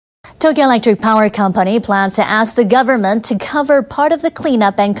Tokyo Electric Power Company plans to ask the government to cover part of the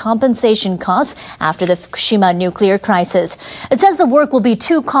cleanup and compensation costs after the Fukushima nuclear crisis. It says the work will be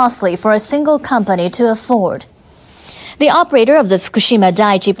too costly for a single company to afford. The operator of the Fukushima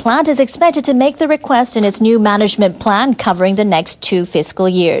Daiichi plant is expected to make the request in its new management plan covering the next 2 fiscal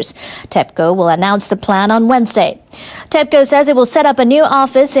years. TEPCO will announce the plan on Wednesday. TEPCO says it will set up a new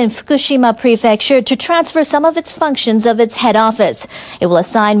office in Fukushima Prefecture to transfer some of its functions of its head office. It will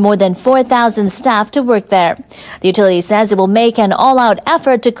assign more than 4,000 staff to work there. The utility says it will make an all-out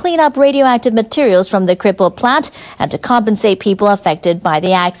effort to clean up radioactive materials from the crippled plant and to compensate people affected by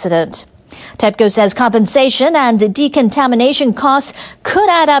the accident. TEPCO says compensation and decontamination costs could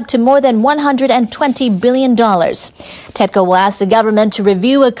add up to more than $120 billion. TEPCO will ask the government to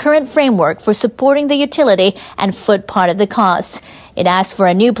review a current framework for supporting the utility and foot part of the costs. It asks for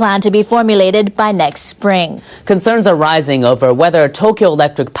a new plan to be formulated by next spring. Concerns are rising over whether Tokyo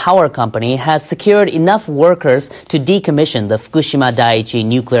Electric Power Company has secured enough workers to decommission the Fukushima Daiichi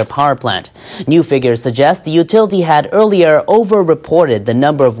nuclear power plant. New figures suggest the utility had earlier over-reported the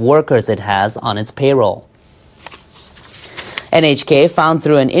number of workers it has on its payroll. NHK found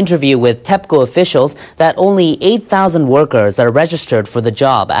through an interview with TEPCO officials that only 8,000 workers are registered for the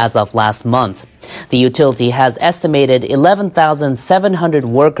job as of last month. The utility has estimated 11,700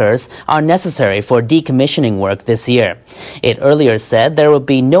 workers are necessary for decommissioning work this year. It earlier said there would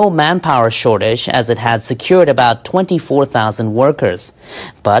be no manpower shortage as it had secured about 24,000 workers.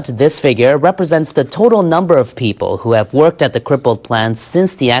 But this figure represents the total number of people who have worked at the crippled plant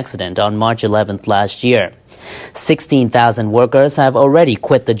since the accident on March 11th last year. 16,000 workers have already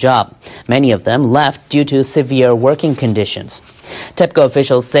quit the job. Many of them left due to severe working conditions. TEPCO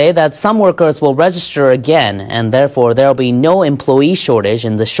officials say that some workers will register again and therefore there will be no employee shortage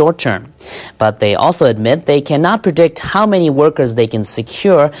in the short term. But they also admit they cannot predict how many workers they can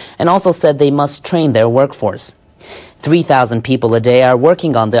secure and also said they must train their workforce. 3,000 people a day are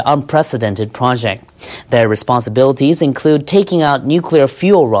working on the unprecedented project. Their responsibilities include taking out nuclear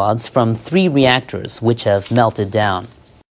fuel rods from 3 reactors which have melted down.